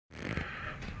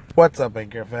What's up,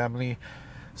 Anchor family?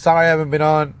 Sorry I haven't been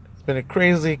on. It's been a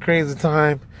crazy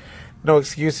time. No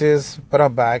excuses, but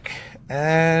I'm back.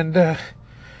 And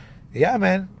yeah,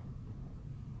 man.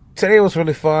 Today was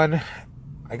really fun.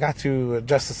 I got to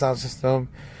adjust the sound system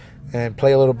and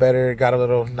play a little better. Got a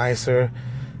little nicer.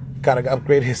 Got to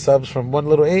upgrade his subs from one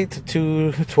little 8 to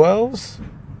two 12s.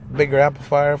 Bigger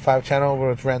amplifier, 5-channel,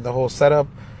 which ran the whole setup.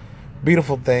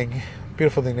 Beautiful thing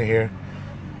to hear.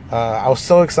 I was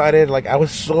so excited. I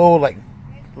was so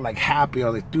happy. I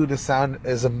was like, dude, this sound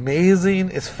is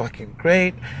amazing. It's fucking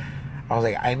great. I was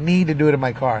like, I need to do it in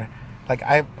my car.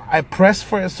 I press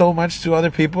for it so much to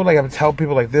other people. I'm telling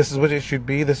people this is what it should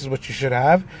be. This is what you should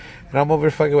have. And I'm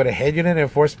over fucking with a head unit and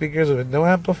 4 speakers with no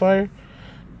amplifier.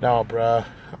 No, bruh,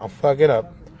 I'll fuck it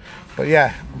up. But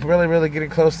yeah, I'm really getting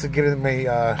close to getting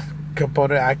my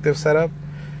component active setup,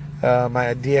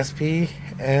 my DSP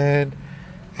and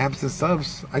amps and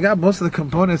subs. I got most of the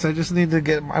components. I just need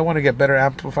to I want to get better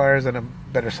amplifiers and a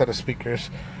better set of speakers,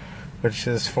 which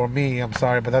is, for me, I'm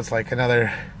sorry, but that's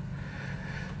another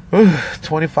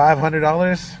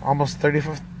 $2,500, almost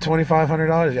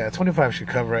 $2,500. Yeah, $2,500 should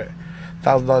cover it.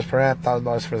 $1,000 per amp,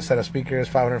 $1,000 for the set of speakers,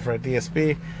 $500 for a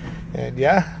DSP, and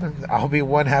yeah, I'll be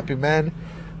one happy man.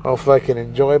 I'll fucking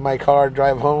enjoy my car,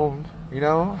 drive home.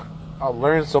 I'll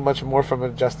learn so much more from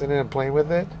adjusting it and playing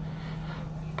with it.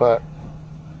 But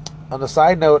on a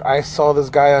side note, I saw this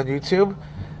guy on YouTube.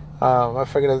 I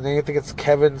forget his name. I think it's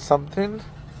Kevin something.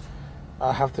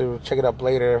 I'll have to check it up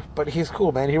later. But he's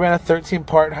cool, man. He ran a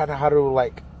 13-part how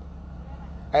to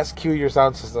SQ your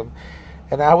sound system,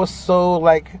 and I was so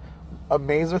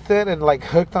amazed with it and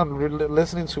hooked on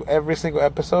listening to every single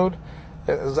episode.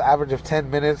 It was an average of 10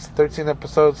 minutes, 13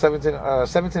 episodes,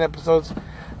 17 episodes.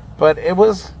 But it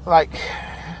was it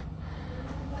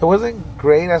wasn't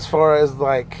great as far as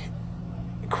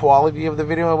quality of the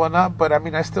video and whatnot, but I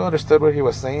mean, I still understood what he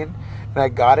was saying and I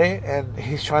got it. And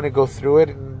he's trying to go through it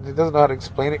and he doesn't know how to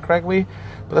explain it correctly.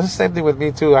 But that's the same thing with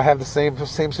me too. I have the same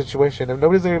situation. If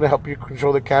nobody's there to help you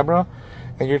control the camera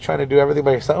and you're trying to do everything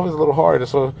by yourself, it's a little hard.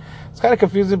 So it's kind of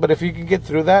confusing, but if you can get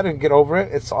through that and get over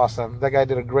it, it's awesome. That guy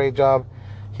did a great job.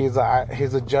 He's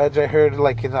a judge, I heard, in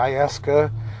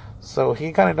IASCA, so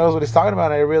he kind of knows what he's talking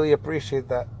about, and I really appreciate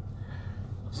that.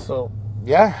 So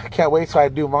yeah, I can't wait till I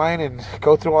do mine and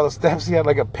go through all the steps. He had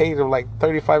a page of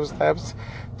 35 steps,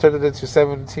 turned it into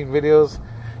 17 videos.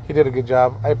 He did a good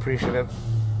job. I appreciate it.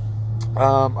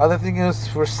 Other thing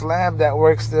is, we're slammed at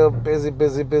work still, busy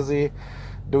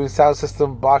doing sound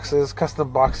system boxes,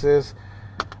 custom boxes.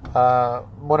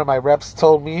 One of my reps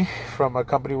told me, from a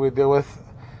company we deal with,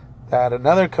 that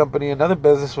another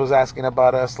business was asking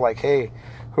about us, hey,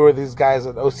 who are these guys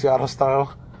at OC Auto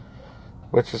Style?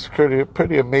 Which is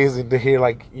pretty amazing to hear,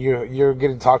 you're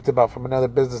getting talked about from another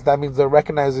business. That means they're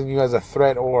recognizing you as a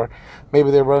threat, or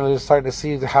maybe they're really starting to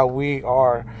see how we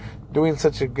are doing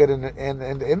such a good in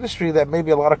the industry, that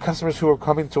maybe a lot of customers who are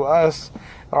coming to us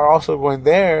are also going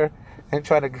there and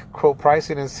trying to quote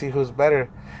pricing and see who's better.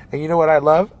 And you know what I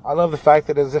love? I love the fact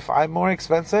that as if I'm more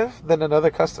expensive than another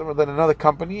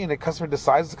company, and a customer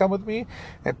decides to come with me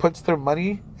and puts their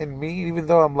money in me, even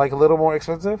though I'm a little more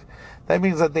expensive, that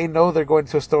means that they know they're going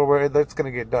to a store where that's going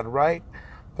to get done right.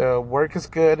 The work is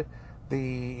good.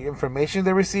 The information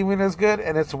they're receiving is good,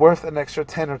 and it's worth an extra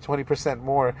 10 or 20%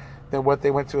 more than what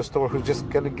they went to a store who's just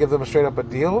going to give them straight up a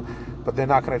deal, but they're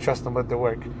not going to trust them with their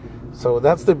work. So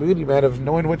that's the beauty, man, of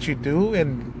knowing what you do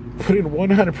and putting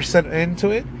 100% into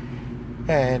it.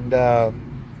 And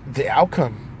the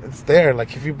outcome, it's there.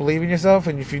 If you believe in yourself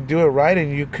and if you do it right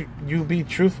and you be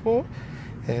truthful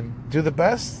and do the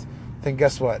best, then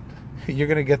guess what? You're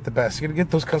going to get the best. You're going to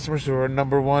get those customers who are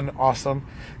number one, awesome,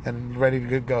 and ready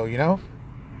to go,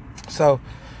 So,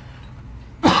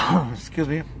 excuse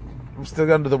me, I'm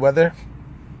still under the weather.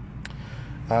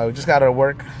 We just got out of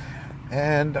work,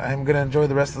 and I'm going to enjoy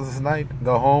the rest of this night,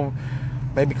 go home,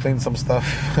 maybe clean some stuff,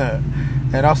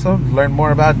 and also learn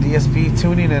more about DSP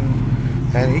tuning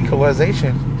and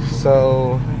equalization.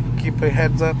 So keep your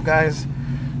heads up, guys.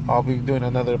 I'll be doing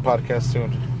another podcast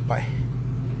soon. Bye.